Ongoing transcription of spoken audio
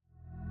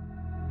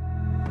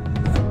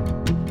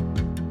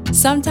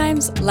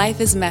Sometimes life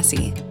is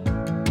messy.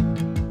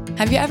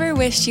 Have you ever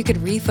wished you could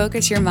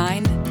refocus your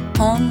mind,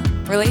 home,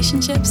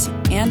 relationships,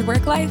 and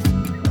work life?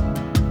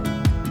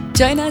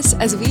 Join us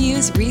as we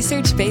use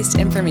research-based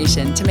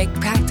information to make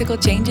practical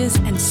changes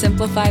and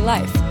simplify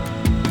life.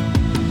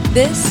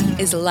 This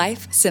is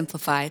Life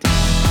Simplified.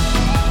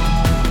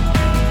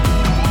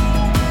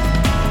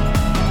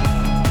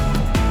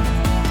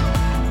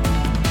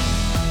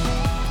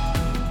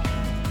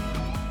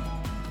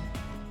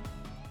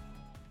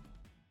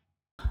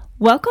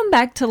 Welcome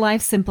back to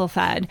Life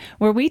Simplified,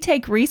 where we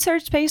take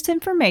research-based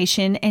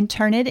information and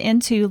turn it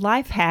into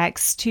life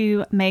hacks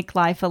to make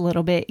life a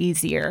little bit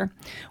easier.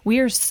 We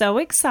are so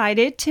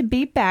excited to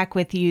be back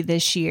with you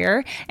this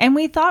year, and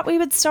we thought we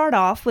would start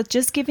off with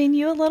just giving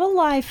you a little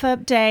life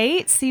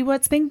update, see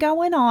what's been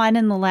going on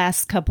in the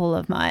last couple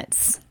of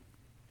months.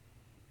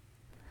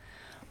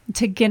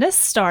 To get us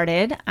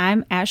started,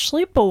 I'm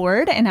Ashley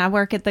Board, and I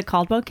work at the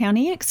Caldwell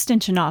County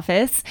Extension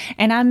Office.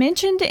 And I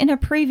mentioned in a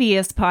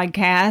previous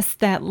podcast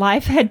that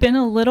life had been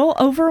a little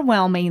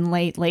overwhelming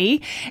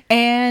lately.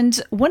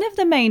 And one of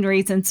the main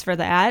reasons for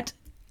that,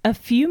 a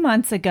few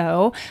months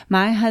ago,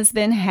 my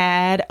husband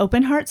had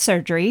open heart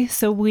surgery.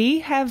 So we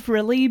have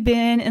really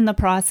been in the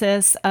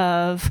process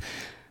of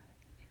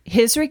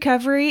his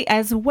recovery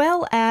as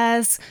well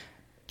as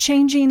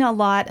changing a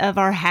lot of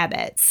our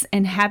habits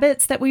and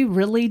habits that we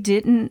really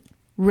didn't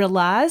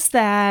realize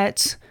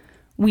that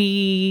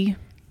we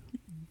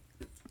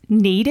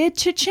needed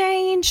to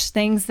change,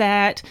 things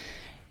that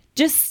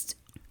just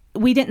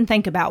we didn't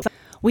think about.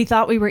 We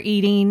thought we were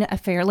eating a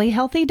fairly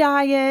healthy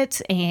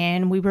diet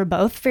and we were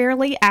both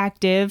fairly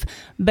active,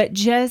 but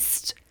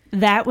just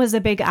that was a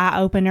big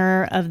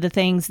eye-opener of the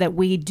things that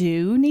we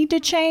do need to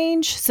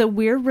change. So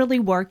we're really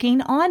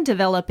working on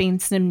developing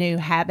some new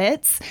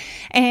habits.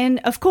 And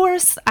of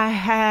course, I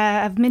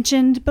have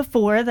mentioned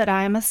before that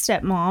I am a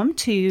stepmom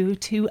to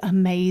two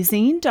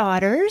amazing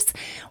daughters.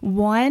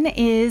 One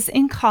is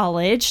in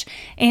college,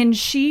 and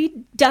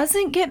she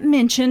doesn't get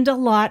mentioned a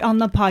lot on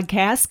the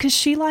podcast because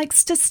she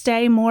likes to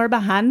stay more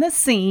behind the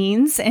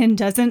scenes and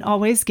doesn't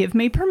always give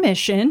me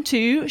permission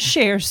to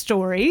share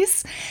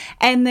stories.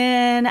 And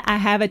then I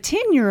have a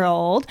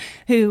 10-year-old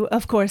who,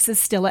 of course, is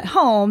still at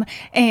home,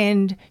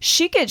 and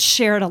she gets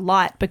shared a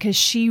lot because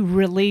she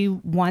really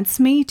wants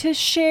me to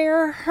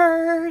share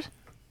her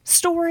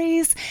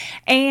stories,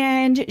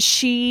 and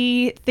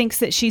she thinks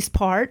that she's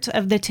part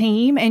of the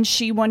team, and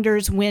she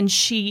wonders when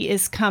she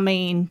is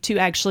coming to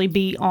actually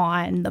be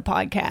on the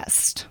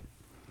podcast.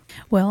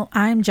 Well,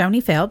 I'm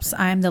Joni Phelps.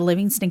 I'm the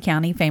Livingston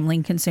County Family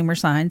and Consumer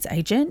Science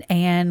Agent,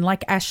 and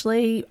like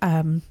Ashley,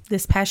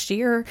 this past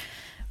year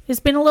it's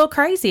been a little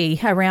crazy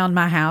around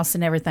my house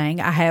and everything.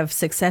 I have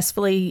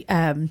successfully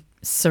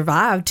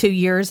survived 2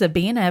 years of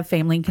being a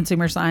family and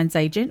consumer science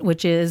agent,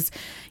 which is,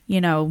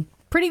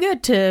 pretty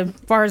good as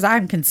far as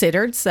I'm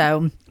considered.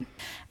 So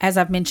as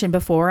I've mentioned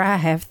before, I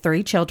have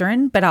 3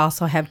 children, but I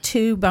also have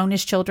 2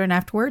 bonus children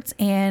afterwards.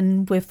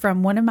 And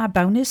from one of my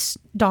bonus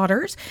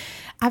daughters,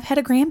 I've had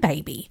a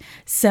grandbaby.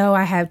 So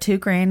I have 2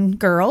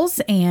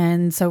 grandgirls.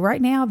 And so right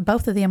now,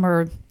 both of them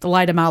are the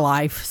light of my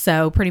life.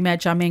 So pretty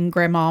much I'm in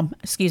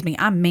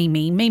I'm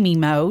Mimi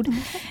mode.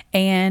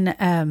 And,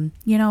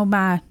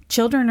 my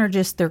children are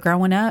they're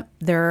growing up.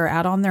 They're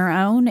out on their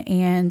own.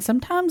 And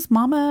sometimes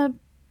mama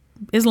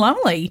is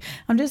lonely.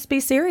 I'm just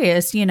be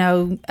serious.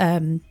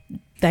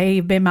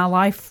 They've been my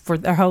life for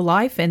their whole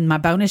life, and my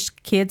bonus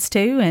kids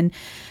too. And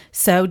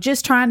so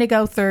just trying to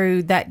go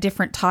through that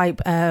different type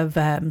of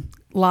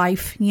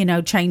life,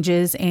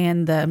 changes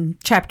and the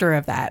chapter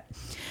of that.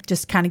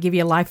 Just kind of give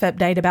you a life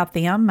update about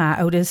them. My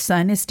oldest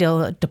son is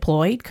still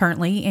deployed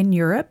currently in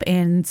Europe,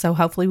 and so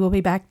hopefully we'll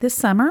be back this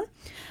summer.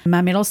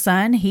 My middle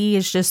son, he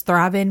is just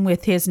thriving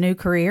with his new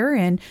career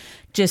and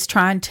just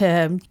trying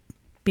to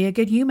be a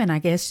good human, I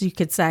guess you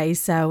could say.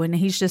 So, and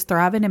he's just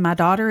thriving, and my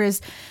daughter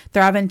is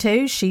thriving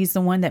too. She's the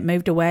one that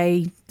moved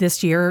away this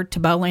past year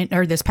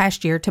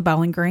to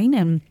Bowling Green.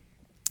 And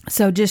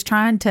so just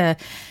trying to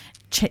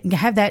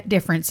have that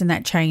difference and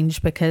that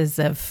change because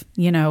of,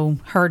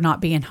 her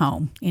not being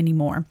home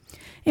anymore.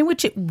 In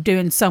which it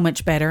doing so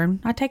much better.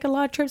 I take a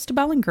lot of trips to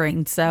Bowling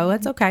Green, so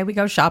that's okay. We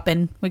go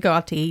shopping, we go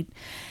out to eat.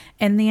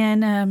 And then,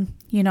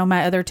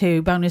 my other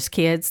 2 bonus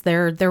kids,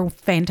 they're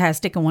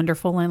fantastic and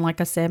wonderful. And like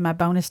I said, my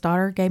bonus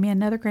daughter gave me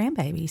another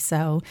grandbaby.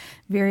 So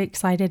very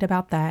excited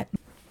about that.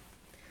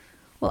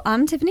 Well,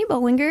 I'm Tiffany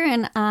Bollinger,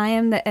 and I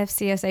am the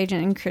FCS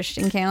agent in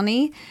Christian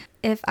County.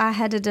 If I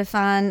had to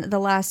define the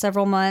last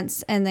several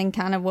months and then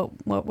kind of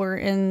what we're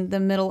in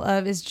the middle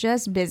of is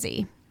just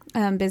busy.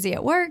 Busy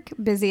at work,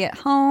 busy at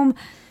home,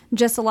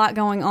 just a lot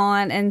going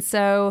on. And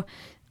so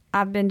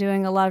I've been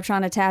doing a lot of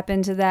trying to tap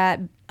into that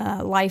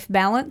life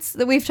balance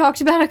that we've talked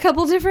about a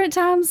couple different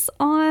times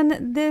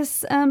on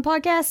this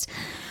podcast.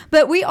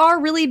 But we are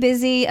really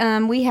busy.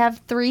 We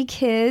have 3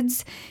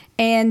 kids,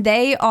 and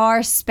they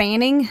are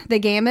spanning the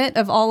gamut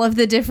of all of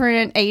the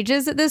different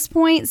ages at this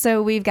point.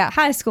 So we've got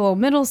high school,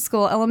 middle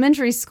school,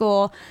 elementary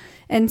school,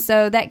 And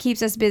so that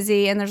keeps us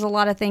busy, and there's a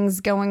lot of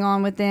things going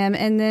on with them.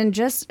 And then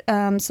just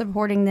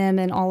supporting them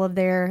in all of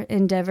their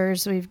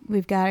endeavors.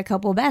 We've got a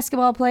couple of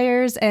basketball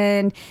players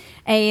and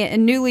a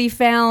newly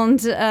found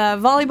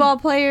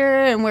volleyball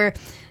player, and we're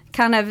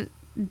kind of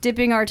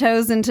dipping our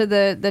toes into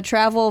the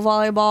travel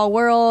volleyball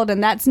world,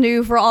 and that's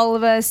new for all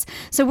of us.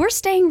 So we're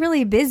staying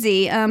really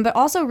busy, but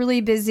also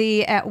really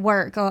busy at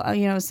work.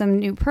 Some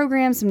new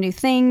programs, some new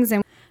things,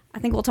 and I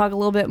think we'll talk a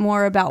little bit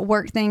more about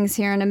work things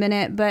here in a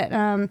minute. But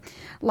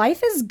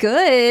life is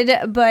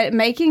good, but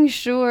making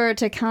sure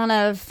to kind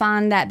of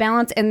find that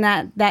balance and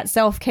that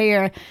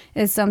self-care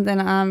is something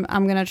I'm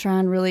going to try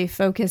and really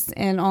focus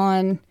in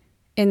on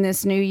in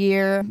this new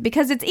year,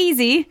 because it's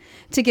easy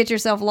to get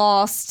yourself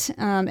lost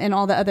in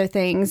all the other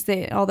things,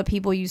 all the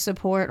people you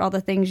support, all the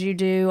things you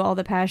do, all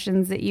the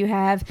passions that you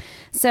have.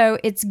 So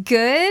it's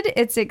good.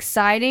 It's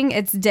exciting.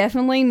 It's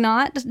definitely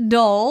not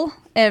dull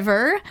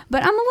ever,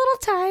 but I'm a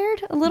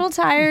little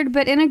tired,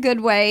 but in a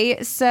good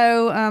way.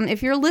 So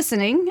if you're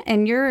listening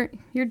and you're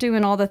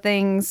doing all the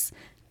things,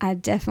 I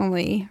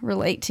definitely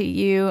relate to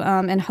you,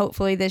 and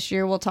hopefully this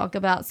year we'll talk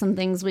about some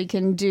things we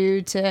can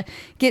do to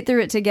get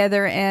through it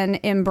together and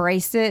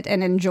embrace it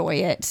and enjoy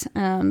it,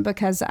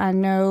 because I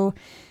know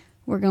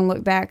we're going to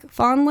look back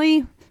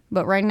fondly,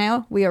 but right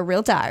now we are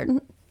real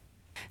tired.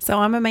 So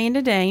I'm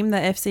Amanda Dame, the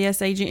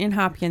FCS agent in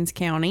Hopkins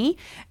County,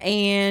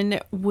 and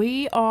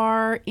we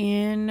are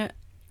in,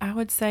 I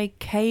would say,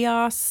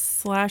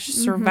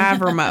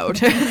 chaos/survivor mode.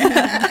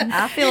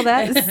 I feel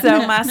that.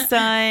 So my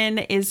son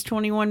is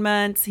 21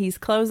 months. He's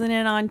closing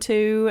in on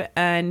 2,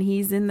 and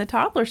he's in the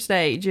toddler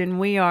stage. And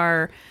we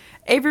are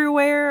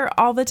everywhere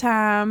all the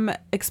time,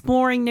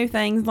 exploring new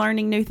things,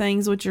 learning new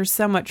things, which are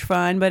so much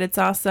fun. But it's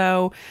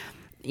also,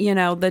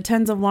 the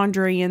tons of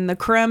laundry and the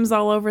crumbs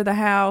all over the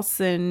house,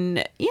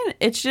 and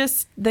it's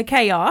just the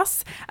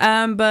chaos.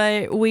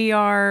 But we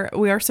are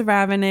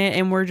surviving it,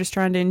 and we're just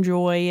trying to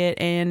enjoy it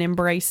and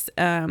embrace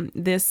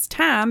this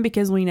time,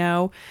 because we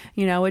know,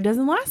 it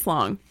doesn't last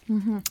long.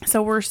 Mm-hmm.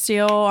 So we're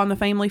still on the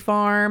family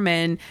farm,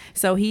 and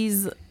so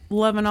he's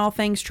loving all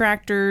things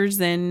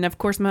tractors, and of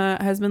course my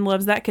husband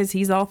loves that because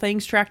he's all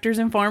things tractors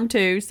and farm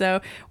too.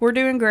 So we're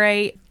doing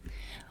great.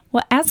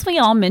 Well, as we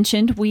all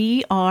mentioned,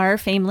 we are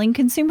Family and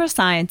Consumer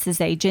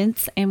Sciences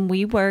agents, and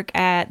we work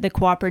at the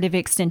Cooperative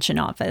Extension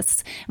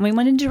Office. And we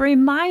wanted to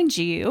remind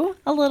you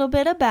a little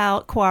bit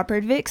about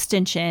Cooperative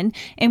Extension,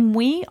 and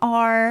we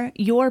are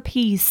your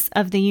piece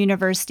of the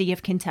University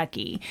of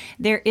Kentucky.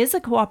 There is a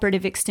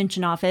Cooperative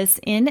Extension Office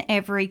in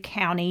every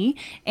county,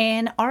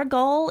 and our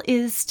goal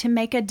is to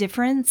make a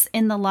difference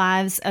in the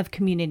lives of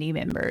community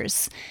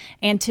members.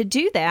 And to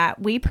do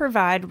that, we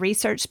provide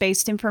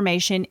research-based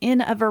information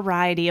in a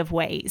variety of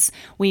ways.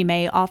 We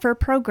may offer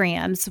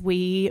programs.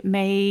 We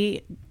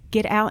may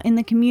get out in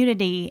the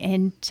community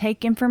and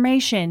take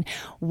information.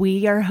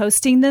 We are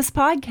hosting this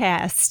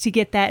podcast to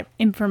get that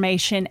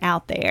information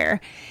out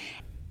there.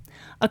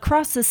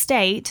 Across the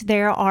state,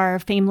 there are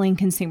Family and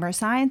Consumer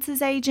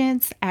Sciences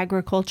agents,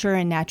 Agriculture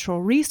and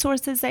Natural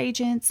Resources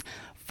agents,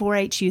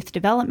 4-H Youth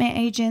Development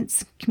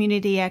agents,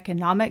 Community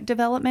Economic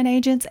Development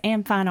agents,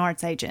 and Fine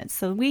Arts agents.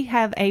 So we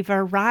have a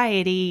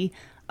variety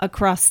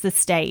across the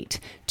state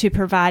to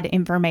provide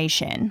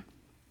information.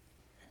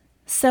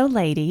 So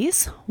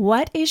ladies,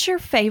 what is your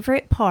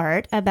favorite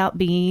part about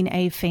being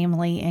a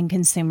Family and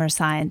Consumer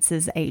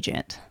Sciences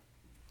agent?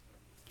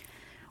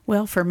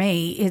 Well, for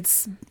me,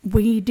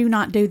 we do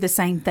not do the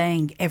same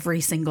thing every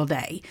single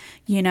day.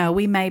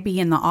 We may be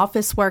in the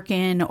office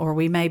working, or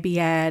we may be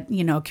at,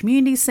 a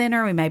community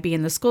center. We may be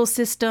in the school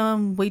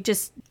system.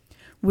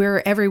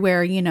 We're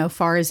everywhere,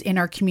 far as in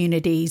our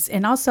communities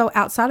and also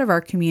outside of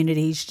our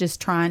communities,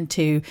 just trying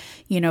to,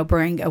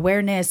 bring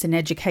awareness and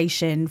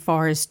education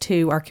far as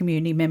to our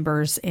community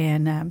members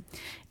and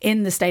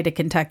in the state of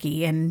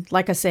Kentucky. And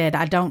like I said,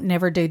 I don't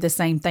never do the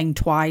same thing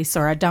twice,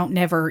 or I don't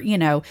never,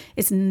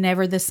 it's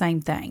never the same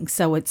thing.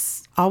 So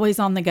it's always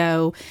on the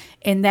go.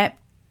 And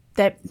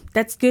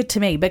that's good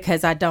to me,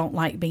 because I don't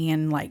like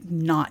being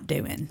not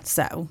doing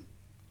so.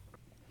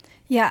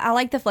 Yeah, I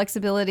like the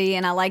flexibility,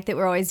 and I like that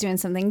we're always doing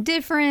something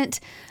different.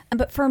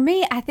 But for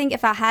me, I think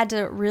if I had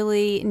to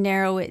really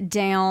narrow it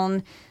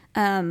down,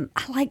 I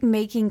like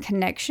making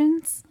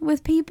connections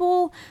with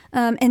people,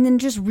 and then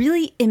just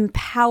really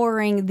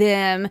empowering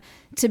them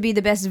to be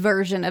the best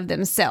version of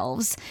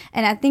themselves.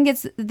 And I think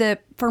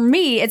for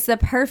me, it's the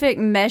perfect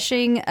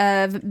meshing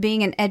of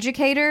being an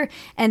educator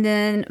and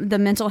then the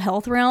mental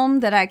health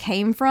realm that I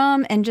came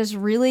from, and just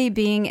really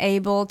being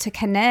able to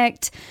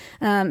connect,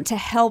 to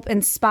help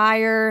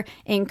inspire,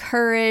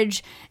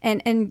 encourage,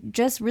 and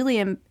just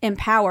really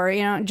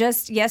empower.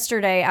 Just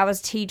yesterday I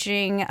was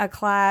teaching a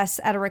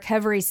class at a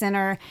recovery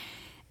center,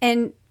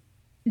 and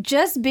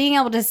just being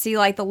able to see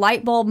the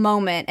light bulb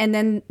moment, and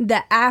then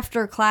the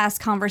after class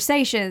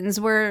conversations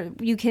where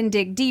you can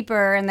dig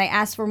deeper and they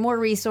ask for more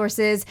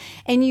resources,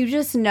 and you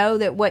just know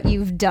that what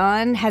you've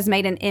done has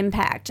made an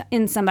impact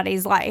in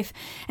somebody's life.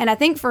 And I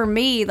think for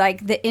me,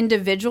 the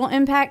individual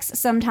impacts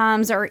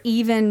sometimes are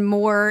even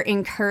more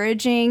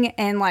encouraging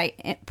and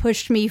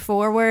pushed me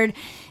forward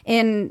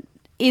in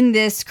in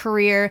this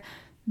career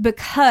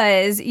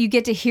because you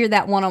get to hear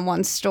that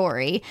one-on-one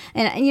story.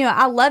 And, you know,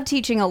 I love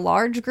teaching a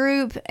large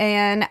group,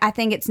 and I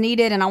think it's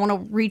needed, and I want to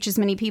reach as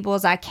many people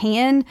as I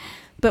can.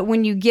 But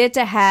when you get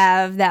to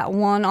have that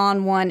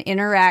one-on-one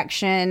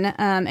interaction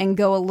and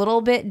go a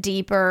little bit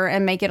deeper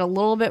and make it a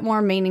little bit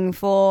more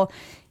meaningful,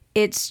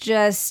 it's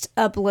just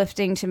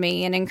uplifting to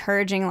me and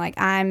encouraging, like,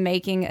 I'm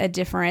making a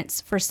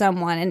difference for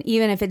someone. And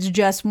even if it's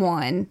just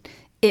one,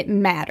 it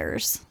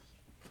matters.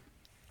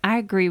 I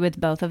agree with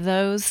both of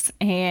those.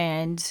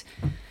 And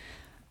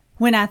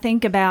when I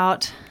think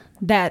about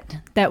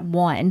that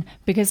one,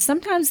 because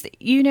sometimes,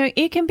 you know,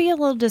 it can be a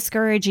little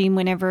discouraging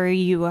whenever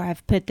you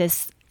have put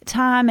this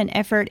time and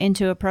effort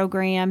into a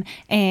program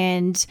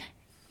and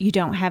you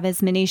don't have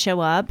as many show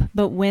up.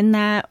 But when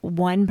that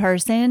one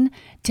person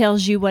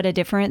tells you what a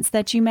difference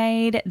that you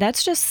made,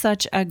 that's just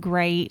such a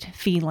great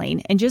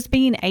feeling, and just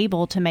being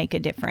able to make a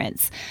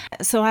difference.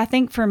 So I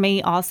think for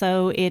me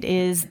also, it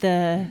is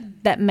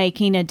that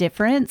making a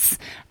difference,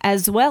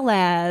 as well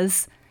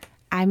as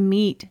I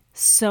meet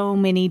so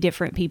many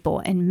different people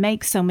and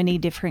make so many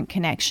different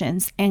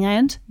connections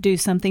and do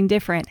something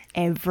different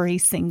every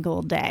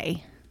single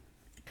day.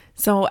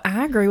 So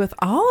I agree with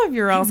all of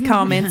your all's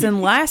comments.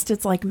 And last,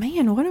 it's like,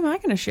 man, what am I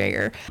going to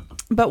share?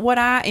 But what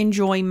I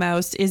enjoy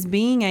most is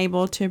being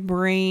able to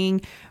bring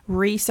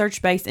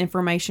research-based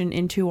information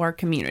into our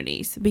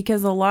communities,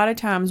 because a lot of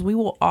times we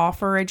will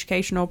offer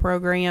educational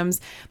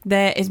programs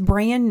that is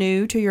brand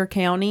new to your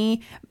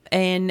county.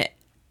 And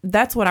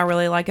that's what I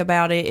really like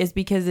about it, is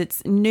because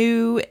it's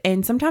new,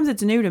 and sometimes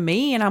it's new to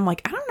me and I'm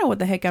like, I don't know what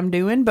the heck I'm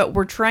doing, but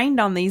we're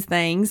trained on these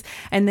things.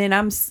 And then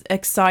I'm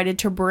excited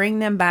to bring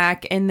them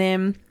back. And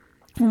then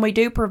when we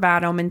do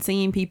provide them and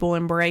seeing people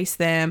embrace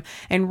them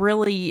and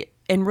really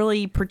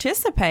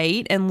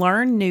participate and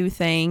learn new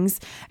things,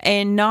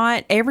 and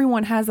not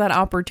everyone has that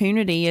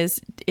opportunity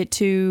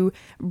to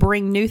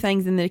bring new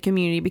things in the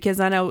community, because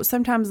I know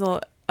sometimes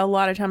a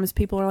lot of times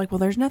people are like, well,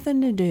 there's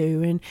nothing to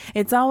do, and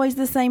it's always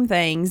the same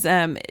things.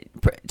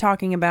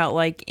 Talking about,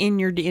 like, in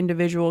your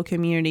individual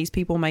communities,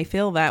 people may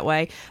feel that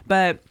way,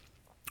 but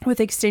with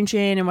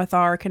Extension and with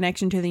our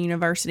connection to the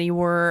university,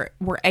 we're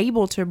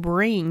able to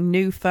bring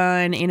new,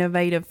 fun,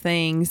 innovative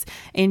things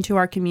into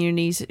our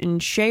communities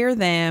and share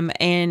them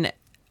and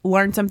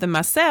learn something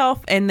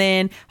myself, and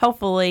then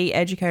hopefully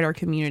educate our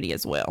community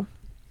as well.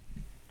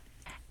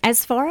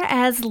 As far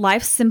as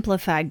Life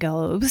Simplified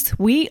goes,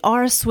 we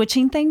are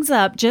switching things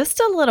up just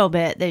a little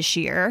bit this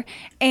year,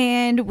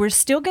 and we're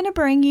still going to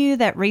bring you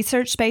that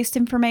research-based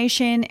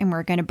information, and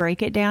we're going to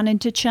break it down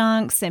into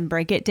chunks and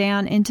break it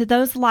down into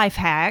those life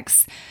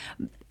hacks.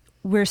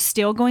 We're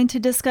still going to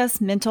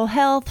discuss mental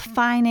health,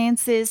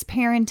 finances,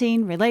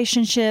 parenting,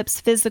 relationships,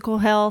 physical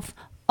health,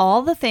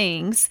 all the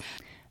things.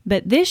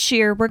 But this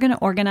year, we're going to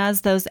organize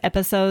those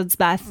episodes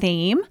by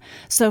theme.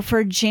 So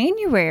for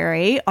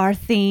January, our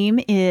theme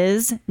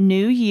is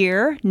New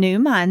Year, New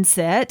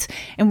Mindset.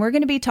 And we're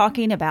going to be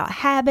talking about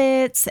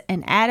habits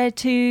and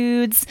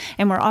attitudes.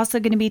 And we're also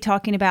going to be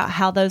talking about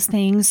how those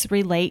things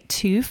relate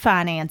to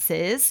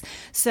finances.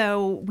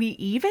 So we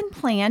even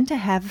plan to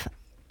have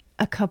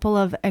a couple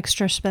of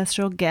extra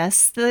special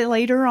guests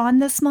later on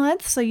this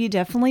month. So you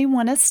definitely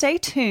want to stay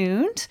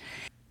tuned.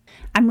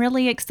 I'm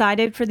really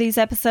excited for these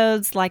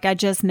episodes. Like I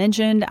just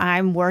mentioned,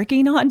 I'm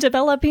working on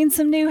developing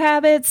some new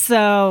habits,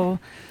 so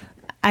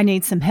I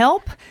need some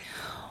help.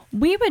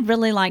 We would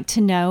really like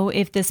to know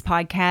if this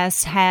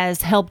podcast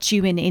has helped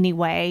you in any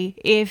way.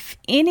 If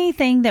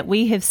anything that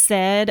we have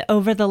said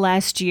over the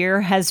last year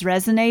has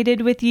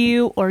resonated with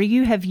you, or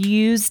you have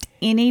used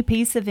any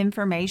piece of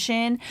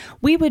information,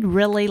 we would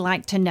really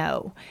like to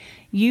know.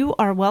 You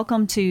are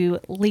welcome to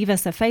leave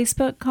us a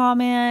Facebook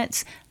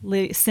comment,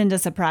 send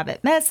us a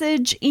private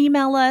message,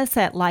 email us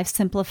at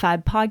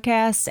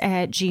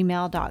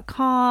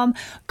lifesimplifiedpodcast@gmail.com,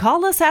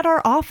 call us at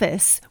our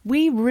office.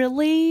 We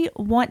really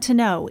want to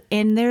know,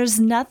 and there's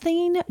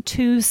nothing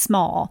too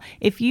small.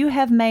 If you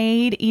have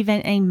made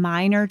even a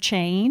minor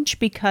change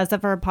because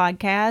of our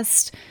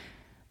podcast,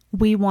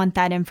 we want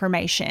that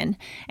information.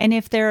 And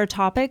if there are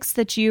topics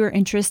that you are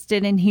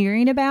interested in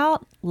hearing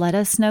about, let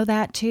us know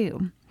that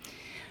too.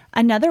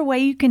 Another way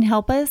you can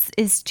help us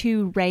is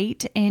to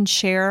rate and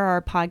share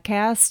our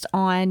podcast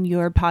on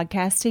your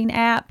podcasting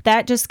app.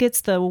 That just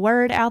gets the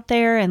word out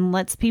there and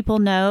lets people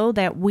know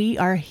that we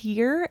are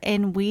here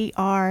and we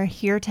are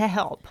here to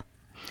help.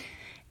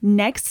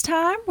 Next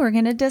time, we're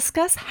going to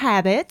discuss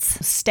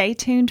habits. Stay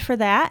tuned for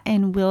that,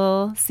 and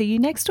we'll see you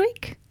next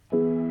week.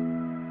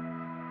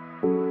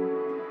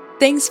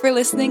 Thanks for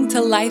listening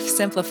to Life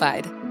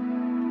Simplified.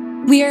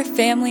 We are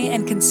family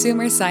and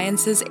consumer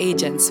sciences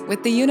agents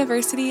with the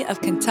University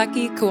of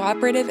Kentucky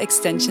Cooperative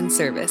Extension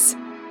Service.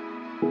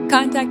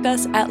 Contact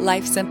us at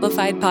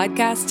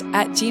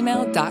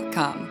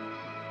lifesimplifiedpodcast@gmail.com.